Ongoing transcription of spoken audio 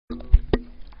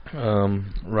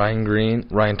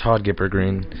Ryan Todd Gipper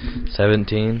Green,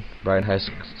 17, Bryan High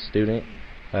School student.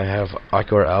 I have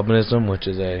ocular albinism, which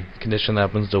is a condition that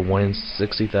happens to 1 in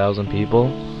 60,000 people.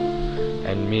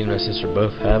 And me and my sister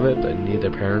both have it, but neither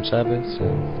parents have it, so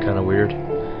kind of weird.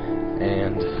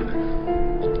 And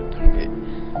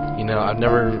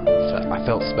I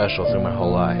felt special through my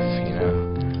whole life.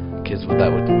 Kids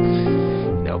that would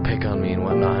pick on me and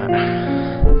whatnot.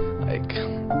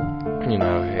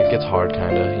 It gets hard,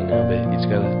 kinda, but you just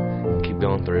gotta keep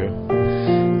going through.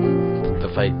 The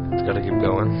fight's gotta keep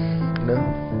going,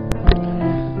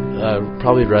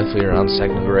 Probably roughly around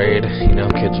 2nd grade,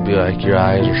 kids would be like, your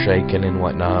eyes are shaking and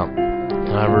whatnot.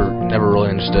 I never really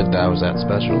understood that I was that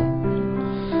special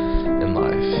in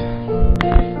life.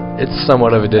 It's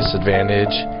somewhat of a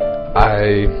disadvantage.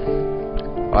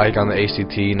 On the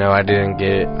ACT, I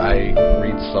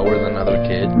read slower than other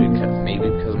kids, maybe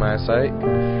because of my eyesight.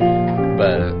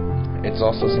 But it's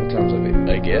also sometimes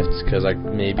a gift, because I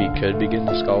maybe could be getting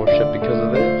a scholarship because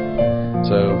of it.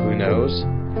 So who knows?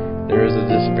 There is a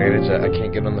disadvantage that I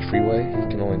can't get on the freeway. You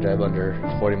can only drive under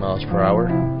 40 miles per hour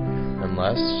and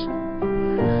less.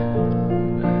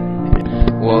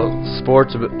 Well,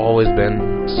 sports have always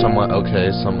been somewhat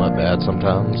okay, somewhat bad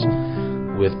sometimes.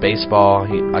 With baseball,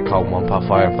 I caught one pop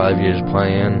fire in 5 years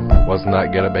playing. Wasn't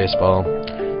that good at baseball.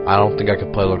 I don't think I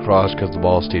could play lacrosse because the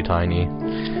ball's too tiny.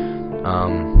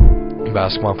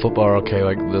 Basketball and football are okay.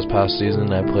 Like this past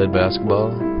season, I played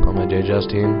basketball on my JJS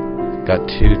team. Got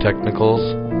 2 technicals.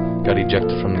 Got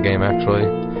ejected from the game actually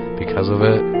because of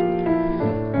it.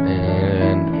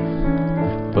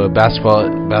 But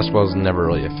basketball's never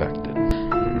really affected.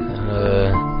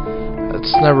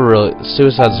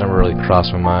 Suicide's never really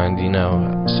crossed my mind.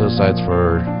 Suicide's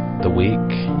for the weak,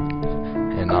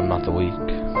 and I'm not the weak.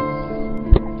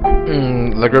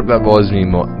 The group that bullies me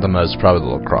the most is probably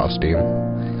the lacrosse team.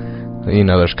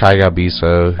 There's Kai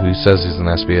Gabiso, who says he's an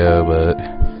SBO, but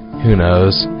who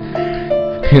knows?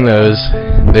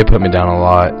 They put me down a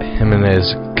lot. Him and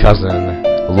his cousin,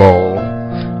 Lowell,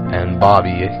 and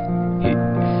Bobby.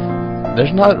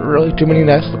 There's not really too many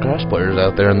nice lacrosse players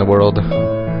out there in the world.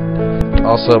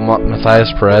 Also,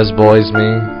 Matthias Perez bullies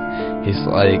me.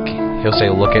 He'll say,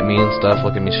 look at me and stuff,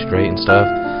 look at me straight and stuff.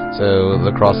 So,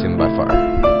 lacrosse team by far.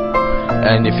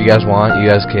 And if you guys want, you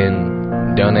guys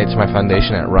can donate to my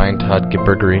foundation at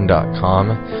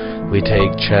RyanToddGipperGreen.com. We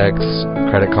take checks,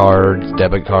 credit cards,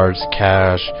 debit cards,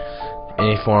 cash,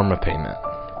 any form of payment,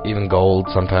 even gold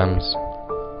sometimes.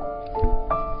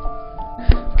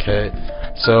 Okay,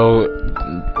 so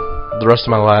the rest of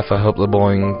my life, I hope the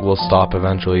bullying will stop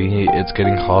eventually. It's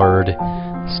getting hard.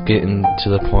 It's getting to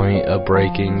the point of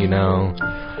breaking,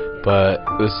 But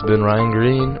this has been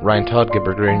Ryan Todd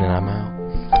Gipper Green, and I'm out.